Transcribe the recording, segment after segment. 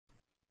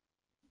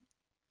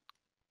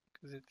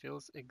Because it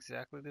feels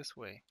exactly this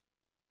way.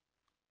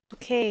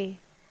 Okay.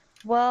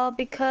 Well,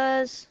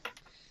 because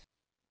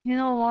you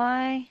know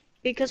why?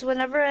 Because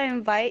whenever I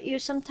invite you,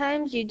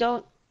 sometimes you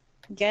don't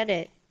get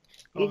it.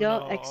 You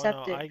don't Oh no,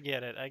 accept it. I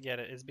get it, I get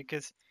it. It's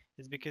because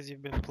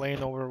you've been playing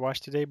Overwatch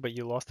today, but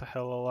you lost a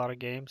hell of a lot of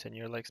games and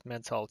you're like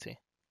mad salty.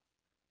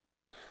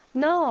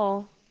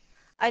 No,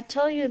 I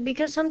tell you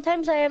because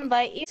sometimes I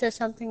invite you, says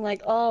something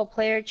like, "Oh,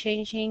 player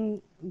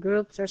changing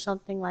groups" or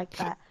something like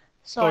that.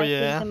 So Oh I think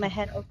yeah? in my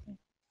head, okay.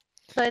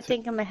 So I So,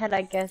 think in my head,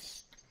 I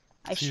guess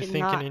I so you're should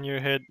thinking not. in your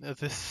head,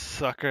 this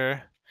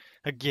sucker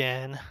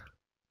again.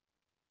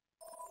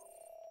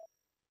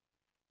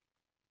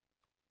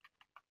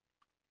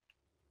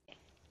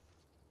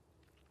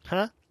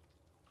 Huh?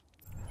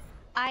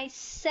 I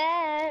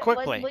said, Quick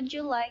what play. would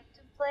you like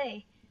to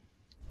play?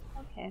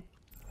 Okay,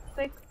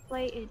 quick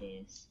play it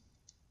is.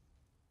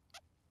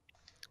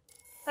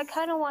 I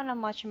kind of want to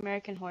watch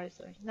American Horror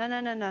Story. No,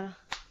 no, no, no.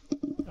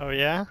 Oh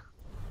yeah?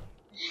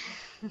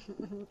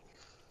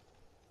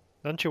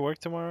 Don't you work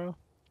tomorrow?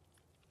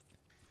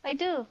 I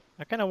do.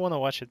 I kind of want to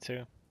watch it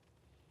too.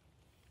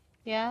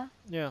 Yeah?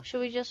 Yeah. Should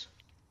we just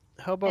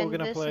How about we're end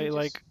gonna this play and just...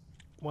 like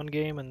one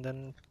game and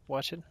then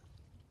watch it?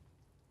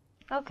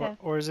 Okay.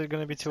 Or is it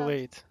gonna be too So,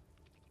 late?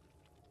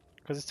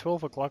 Because it's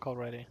 12 o'clock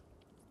already.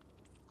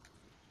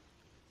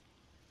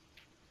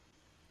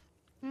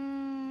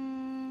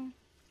 mm,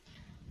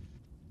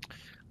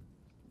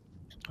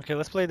 Okay,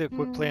 let's play the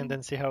quick play and mm,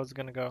 then see how it's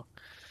gonna go.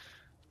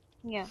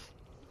 yeah.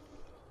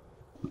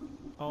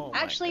 Oh my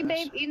Actually, gosh.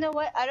 babe, you know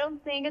what? I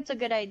don't think it's a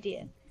good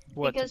idea.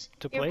 What, Because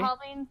to you're play?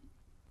 probably...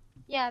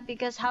 Yeah,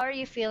 because how are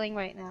you feeling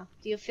right now?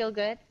 Do you feel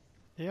good?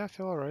 Yeah, I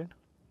feel alright.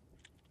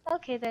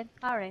 Okay then,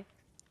 alright.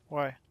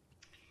 Why?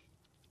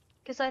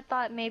 Because I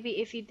thought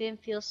maybe if you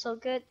didn't feel so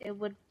good, it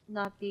would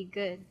not be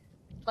good.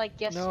 Like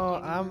No,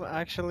 yesterday, remember?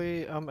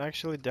 I'm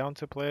actually down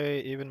to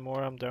play even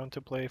more. I'm down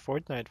to play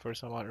Fortnite for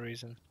some odd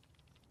reason.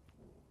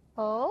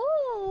 Oh,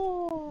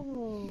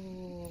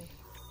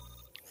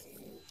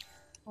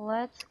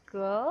 let's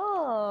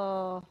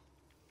go.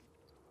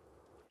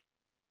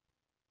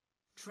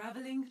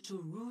 Traveling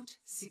to Route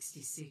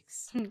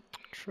 66. I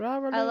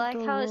Traveling to like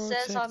how it Route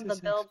says on the 66.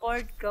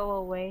 billboard, go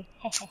away.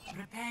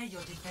 Prepare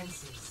your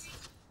defenses.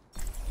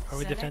 Are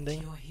we Select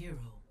defending? your hero.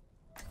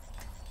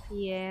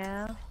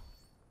 Yeah.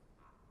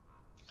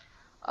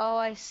 Oh,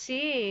 I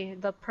see.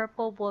 The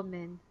purple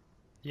woman.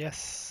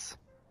 Yes,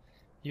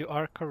 you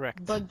are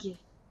correct. Baguette.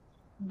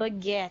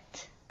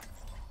 Baguette.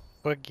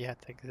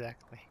 Baguette,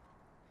 exactly.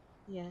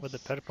 Yes. With the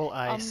purple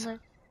eyes.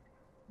 Omelette.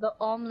 The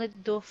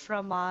omelette du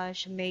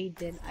fromage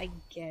maiden. I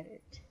get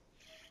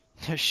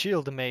it.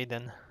 Shield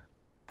Maiden.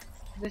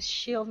 The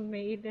shield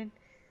maiden.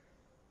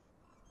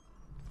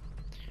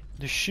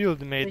 The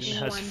Shield Maiden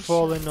has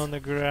fallen on the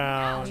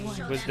ground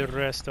with the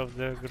rest of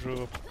the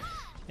group.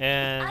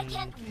 And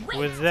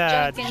with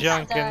that,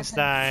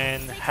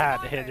 Junkenstein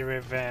had his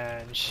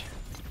revenge.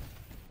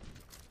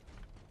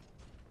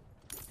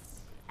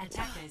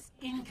 Attackers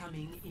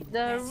incoming in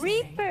The 30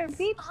 Reaper seconds.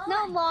 beeps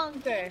no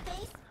longer.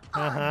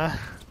 Uh-huh.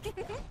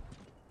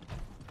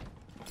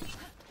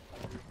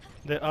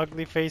 The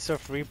ugly face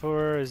of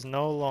Reaper is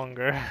no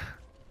longer.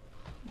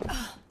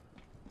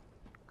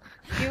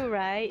 You're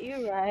right,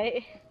 you're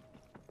right.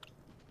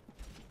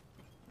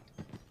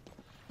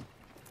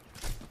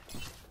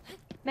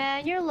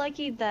 Man, you're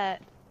lucky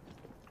that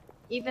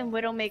even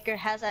Widowmaker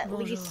has at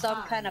least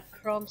some kind of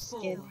chrome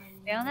skin.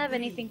 They don't have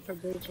anything for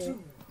Bridget.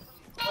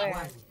 Where?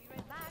 One.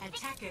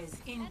 Attackers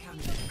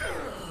incoming.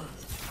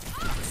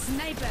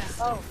 Sniper!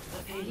 Oh,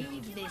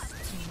 Leave this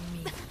to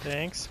me.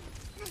 Thanks.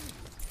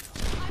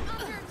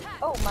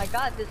 oh my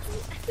god,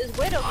 this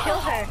Widow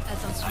killed her.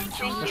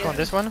 Attention, Which one?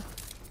 This one?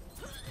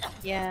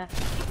 Yeah,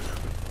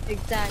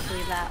 exactly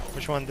that one.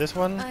 Which one? This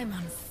one? I'm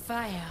on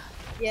fire.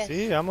 Yes,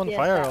 See, I'm on yes,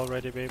 fire that-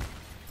 already, babe.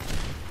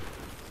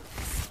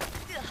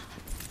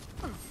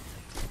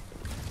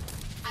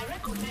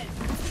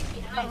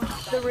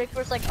 The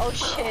Reaper's like, oh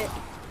shit.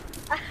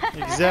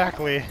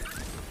 Exactly.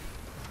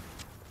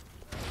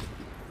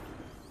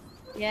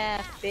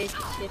 Yeah, bitch,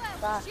 get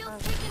that.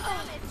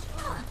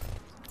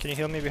 Can you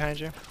heal me behind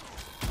you?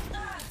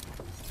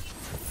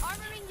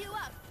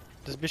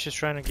 This bitch is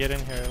trying to get in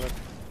here. Look.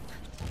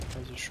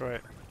 Let's destroy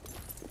it.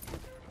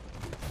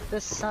 The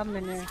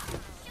summoner.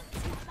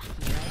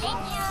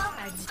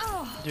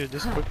 Dude,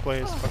 this quick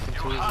play is fucking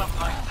too easy.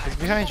 It's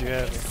behind you,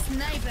 Abby.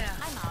 Sniper!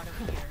 I'm out of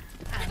here.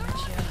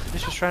 Amateur.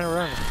 Bitch is trying to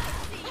run.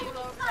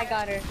 I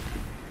got her.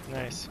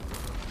 Nice.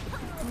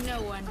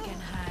 No one can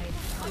hide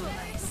from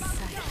my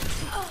sight.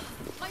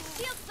 My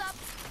shield's up.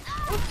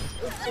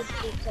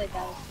 Oops, I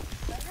got it.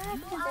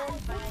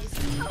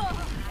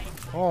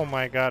 Oh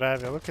my god,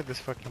 Abby, look at this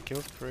fucking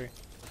kill spree.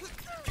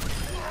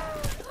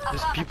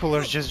 These people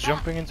are just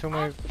jumping into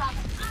my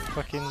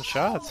fucking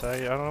shots. I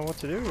don't know what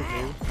to do,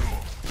 dude.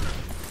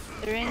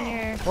 They're in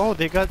here. Oh,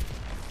 they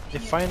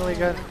finally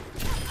got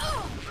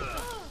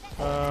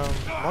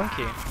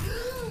monkey.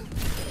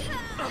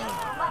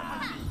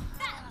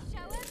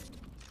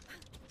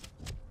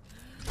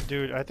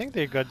 Dude, I think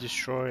they got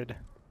destroyed.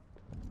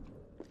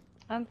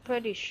 I'm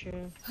pretty sure.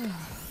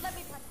 Let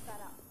me patch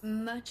that up.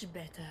 Much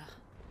better.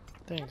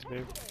 Thanks,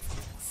 babe.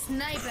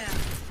 Sniper.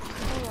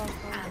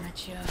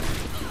 Amateur.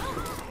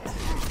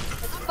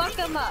 Let's fuck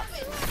him up.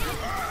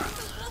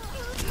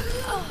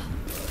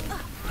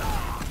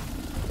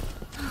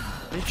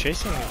 Are you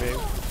chasing me, babe?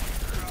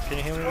 Can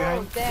you hear me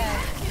behind? Damn.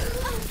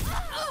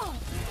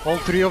 All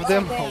three of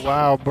them? Oh,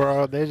 wow,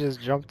 bro. They just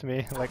jumped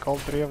me. Like, all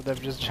three of them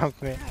just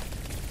jumped me.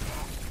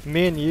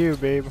 Me and you,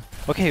 babe.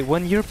 Okay,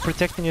 when you're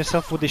protecting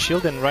yourself with the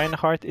shield and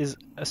Reinhardt is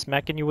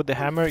smacking you with the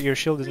hammer, your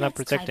shield is not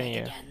protecting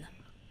you. Again.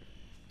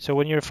 So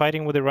when you're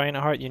fighting with the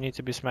Reinhardt, you need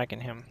to be smacking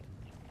him.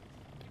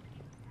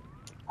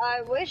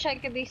 I wish I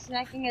could be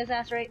smacking his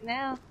ass right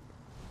now.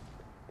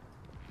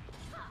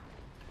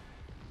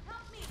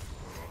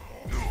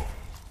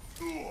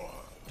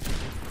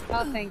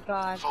 Oh, thank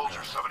God.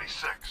 Soldier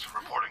 76,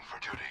 reporting for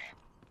duty.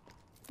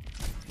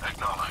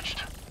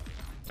 Acknowledged.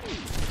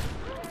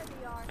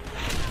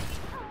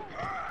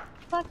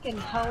 Fucking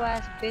hoe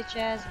ass, bitch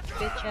ass,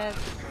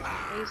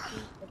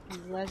 racist,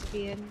 fucking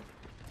lesbian.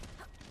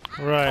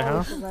 Right, huh?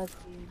 Always a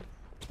lesbian.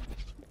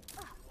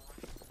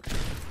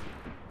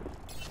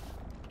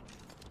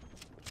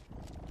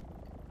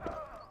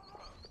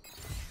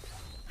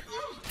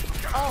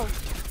 Oh,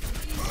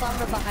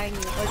 Sombra behind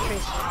you, or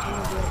Tracer, one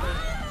of the other.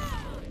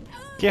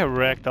 Get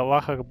wrecked,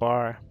 Alakh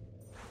auakbar.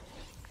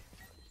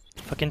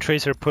 Fucking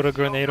Tracer put a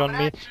grenade on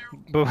me,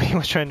 but he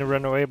was trying to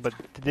run away, but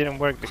it didn't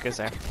work because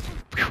I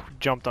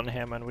jumped on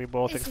him and we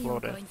both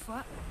exploded.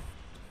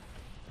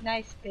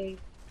 Nice, babe.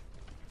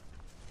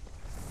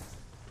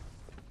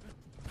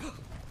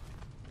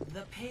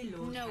 The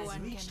payload No has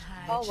one can reached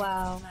hide Oh,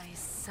 wow. from my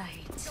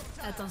sight.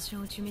 Attention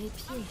où tu mets les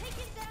pieds.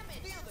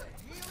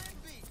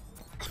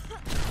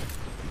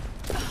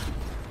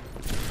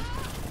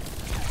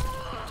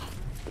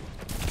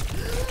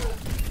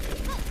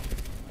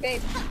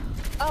 Babe.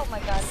 Oh my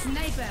God.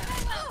 Sniper.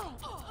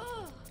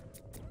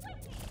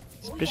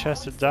 This bitch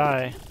has to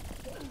die.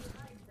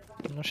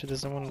 No, she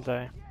doesn't want to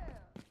die.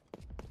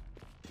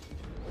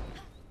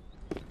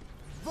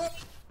 Oh,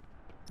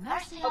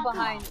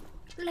 behind.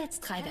 Let's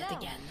try that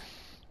again.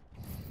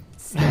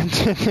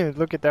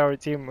 Look at our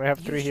team, we have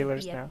 3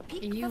 healers now.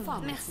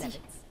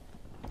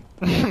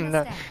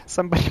 No,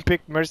 somebody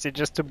picked Mercy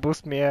just to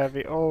boost me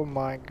heavy. Oh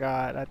my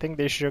god, I think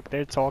they shook,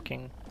 they're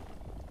talking.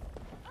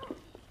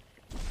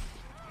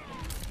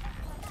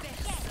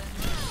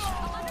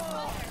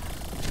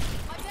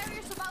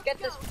 Get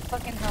this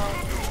fucking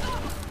hoe.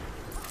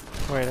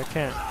 Wait, I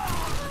can't.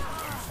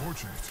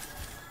 Fortunate.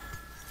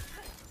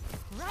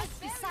 Right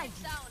beside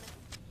you.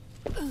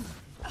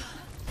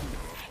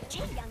 这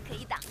样可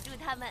以挡住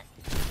他们。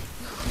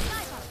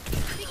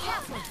Be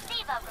careful.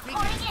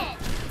 Pouring in.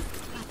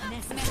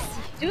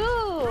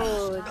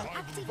 Dude!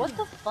 What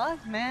the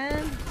fuck,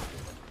 man?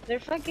 They're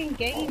fucking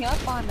ganging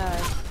up on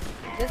us.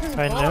 This is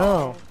I bull.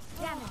 know.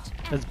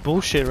 That's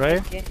bullshit,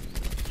 right?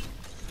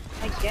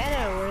 I get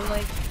it, we're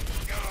like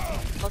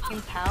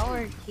fucking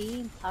power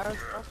team, power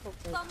couple,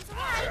 but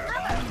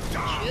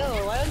chill,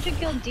 why don't you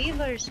kill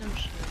Diva or some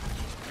shit?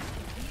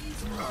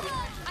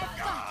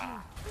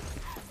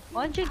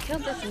 Why don't you kill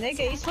this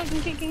nigga? He's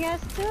fucking kicking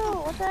ass too,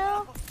 what the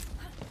hell?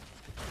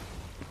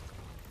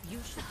 You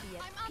should be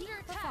at peak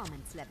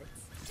performance levels.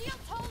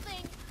 Shield's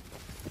holding.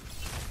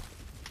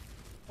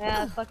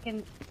 Yeah,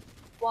 fucking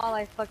while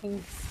I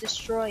fucking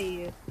destroy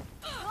you.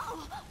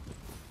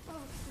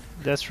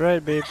 That's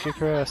right, babe, kick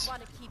her ass.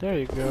 There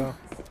you go.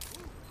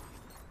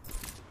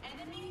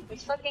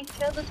 Let's fucking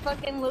kill this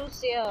fucking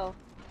Lucio.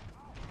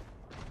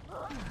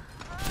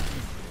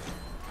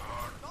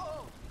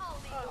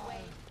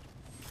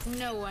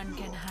 No one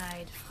can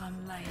hide from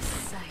my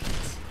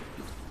sight.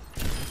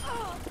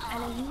 À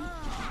la vie,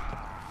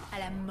 à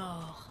la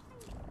mort.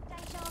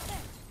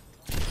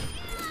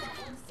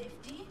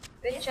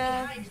 Bitch,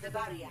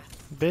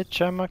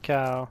 Bitch, I'm a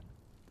cow.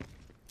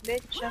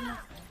 bitch,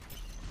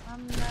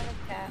 I'm not a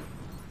cat.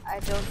 I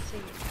don't see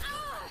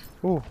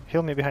you. Ooh,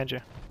 heal me behind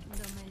you.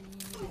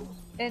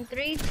 In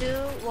 3, 2,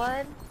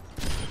 1.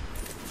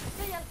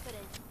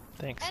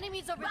 Thanks.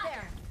 Enemies over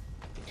there.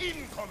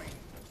 Incoming.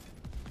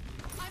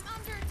 I'm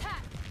under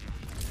attack.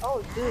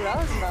 Oh, dude, I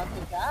was about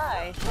to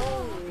die.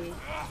 Holy.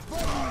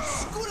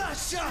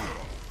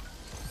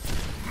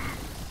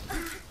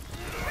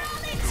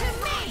 Rally to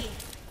me.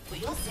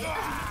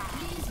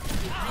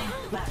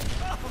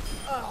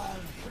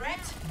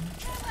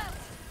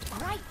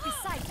 Right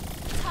beside you.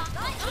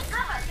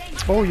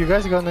 Oh, you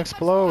guys are gonna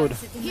explode.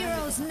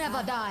 Heroes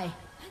never die.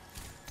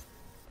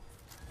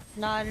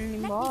 Not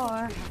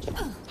anymore.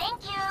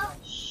 Thank you.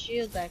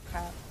 Shield that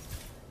crap.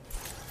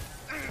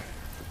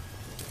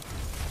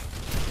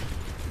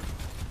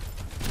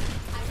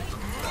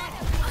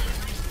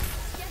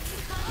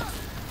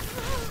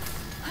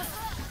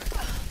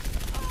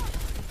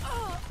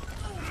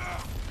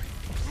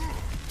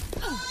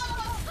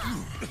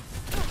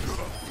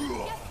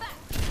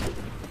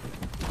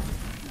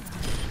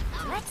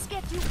 Let's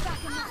get you back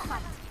in the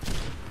fight.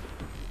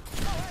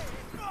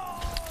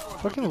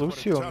 Fucking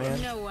Lucio,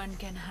 man. No one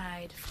can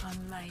hide from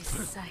my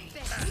sight.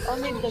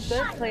 Only the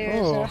good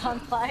players Oh. are on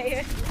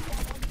fire.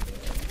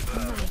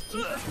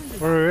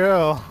 For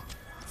real.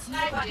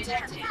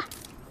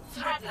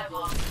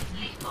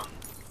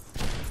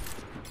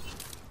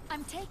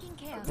 I'm taking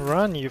care of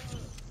Run, you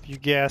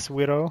gas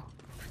widow.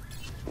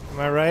 Am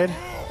I right?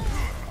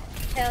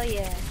 Hell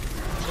yeah.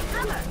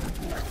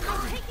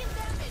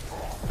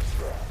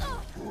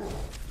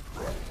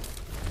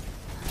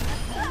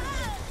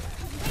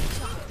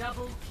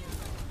 Double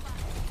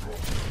kill.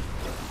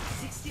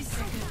 60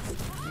 seconds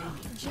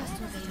remaining.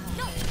 Just what they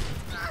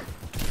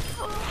need.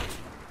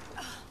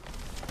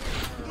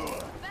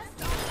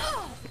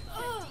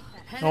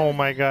 Oh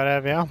my god,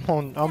 Abby, I'm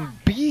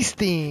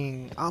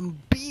beasting. I'm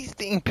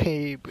beasting,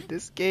 babe.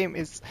 This game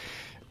is,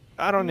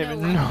 I don't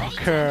even know,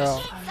 girl.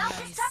 From my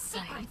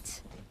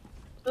sight.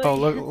 Oh,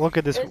 look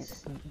at this.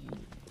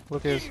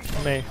 Look at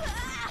this, May.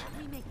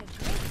 We make a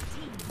great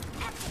team.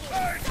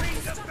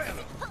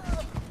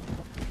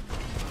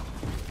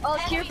 Oh,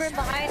 Cuban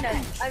behind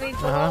us. I mean,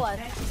 below Uh-huh. us.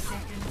 30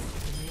 seconds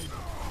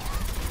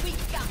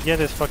remaining. Get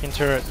this fucking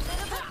turret. A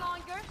little bit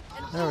longer,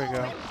 and There we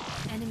go.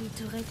 Enemy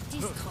turret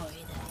destroyed.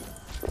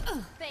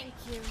 thank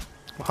you.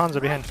 Hanzo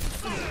behind.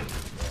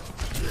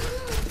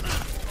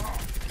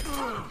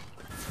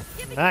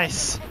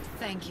 Nice.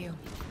 Thank you.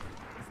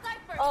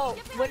 Sniper, Oh,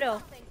 give me Widow.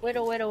 something.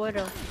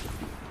 Widow.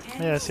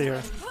 Yeah, I see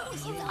her.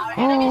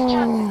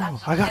 Oh,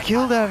 I got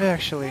killed, Abby,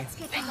 actually. Let's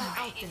get you back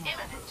out there.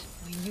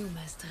 When you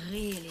must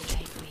really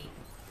like me.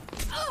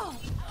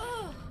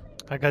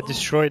 I got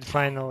destroyed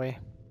finally.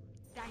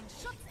 Dein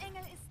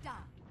Schutzengel ist da.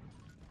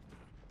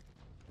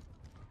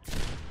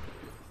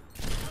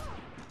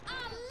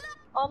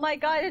 Oh my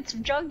god, it's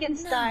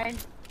Junkenstein.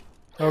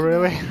 Oh,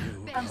 really?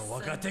 I'm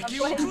playing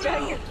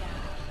Junkenstein.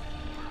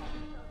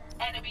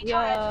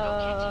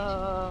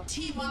 Yo.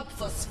 Team up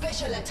for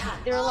special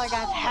attack. They're like,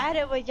 I've had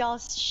it with y'all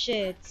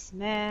shits,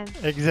 man.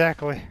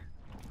 Exactly.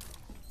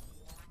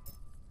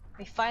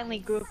 We finally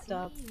grouped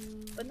up.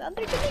 But now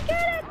they're gonna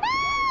get it! No!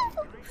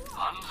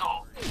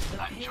 Hanzo,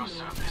 The at your payload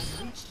service.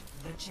 has reached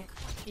the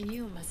checkpoint.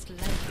 You must like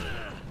me.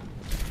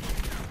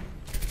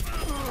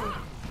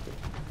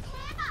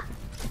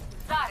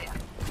 Zarya,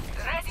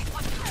 ready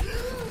for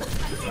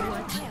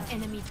Watch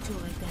enemy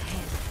turret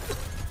ahead.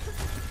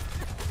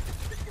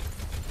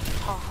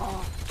 Haha.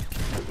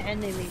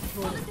 Enemy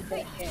pulled the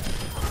head.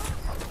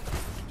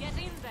 Get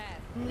in there.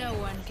 No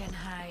one can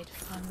hide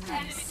from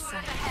my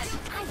sight.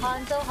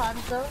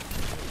 Hanzo.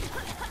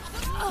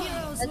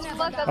 Let's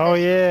fuck up Oh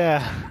this-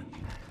 yeah.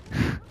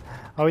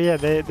 Oh yeah,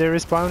 they're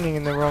respawning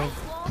in the wrong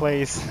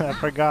place. I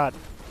forgot.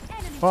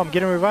 Oh, I'm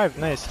getting revived.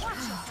 Nice.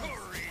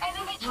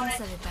 Je ne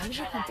savais pas que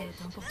je comptais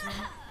autant pour toi.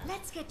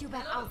 Let's get you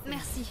back out.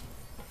 Merci.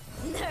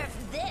 Nerf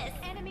this.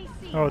 Enemy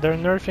C. Oh, they're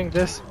nerfing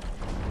this.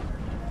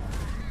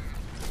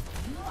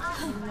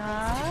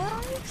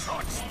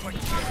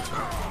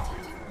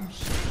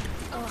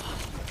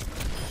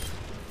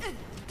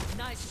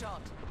 Nice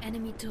shot.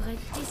 Enemy turret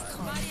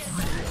destroyed.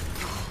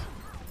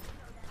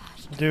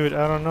 Dude,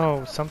 I don't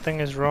know. Something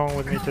is wrong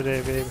with me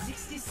today, babe.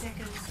 60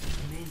 seconds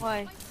remaining.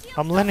 Why?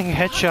 I'm landing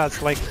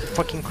headshots like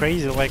fucking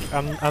crazy. Like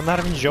I'm not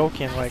even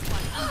joking. Like,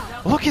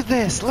 look at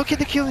this. Look at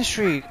the killing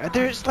streak.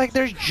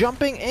 They're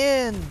jumping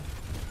in.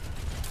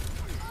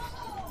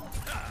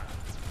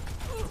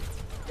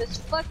 This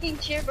fucking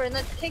Chibber, and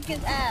let's kick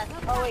his ass.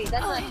 Oh wait,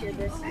 that's not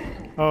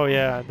Chibber. Oh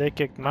yeah, they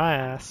kicked my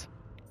ass.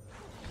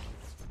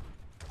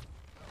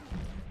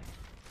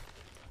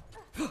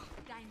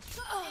 Dein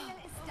Schutzengel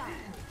ist da.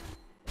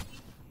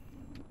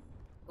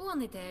 Où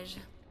en étais-je?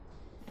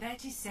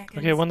 30 seconds.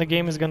 Okay, when the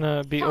game is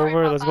gonna be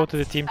over, let's go to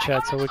the team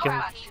chat so we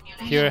can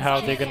hear how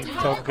they're gonna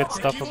talk good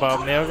stuff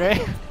about me.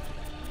 Okay?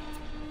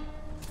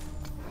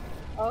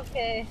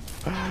 Okay.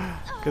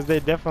 Because they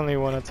definitely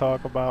want to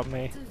talk about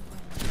me.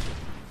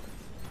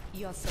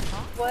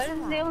 What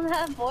if they don't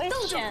have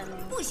voice channel?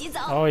 不洗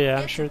澡。 Oh yeah,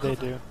 I'm sure they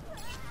do.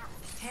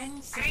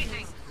 10 seconds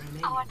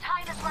remaining. Our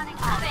time is running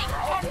out.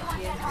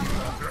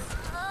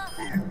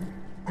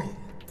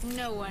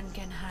 No one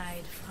can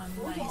hide from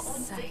my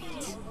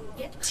sight.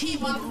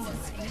 Team up for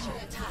special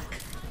attack.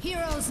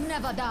 Heroes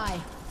never die.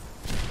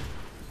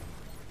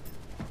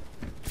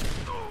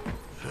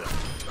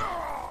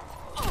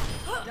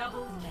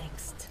 Double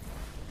next.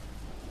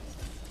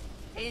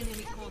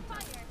 Enemy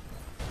contact.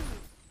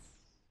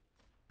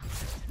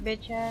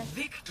 Bitch ass.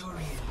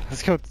 Victory.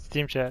 Let's go to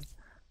team chat.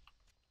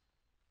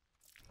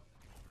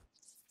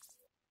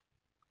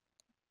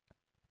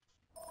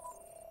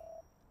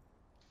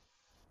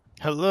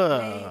 Play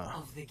Hello.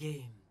 of the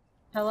game.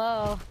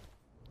 Hello.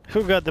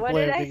 Who got the What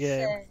play did of I the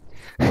game?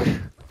 say?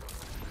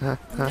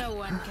 No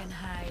one can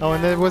hide. Oh,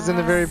 and that was in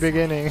the very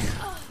beginning.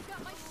 Got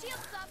my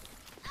shields up.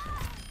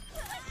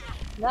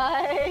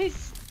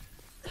 Nice.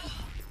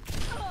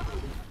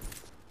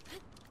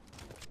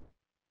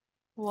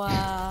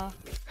 Wow.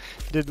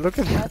 Dude, look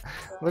at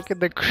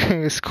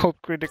the scope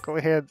critical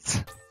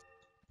hits.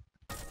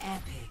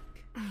 Epic.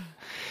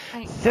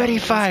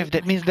 35.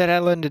 That means that I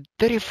landed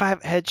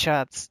 35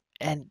 headshots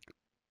and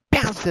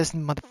bounce this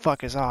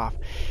motherfuckers off.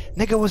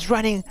 Nigga was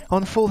running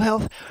on full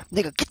health.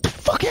 Nigga, get the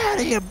fuck out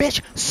of here,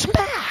 bitch!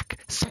 Smack!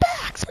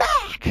 Smack!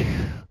 Smack!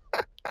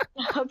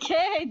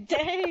 Okay,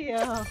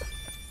 damn.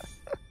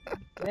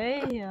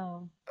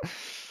 Damn.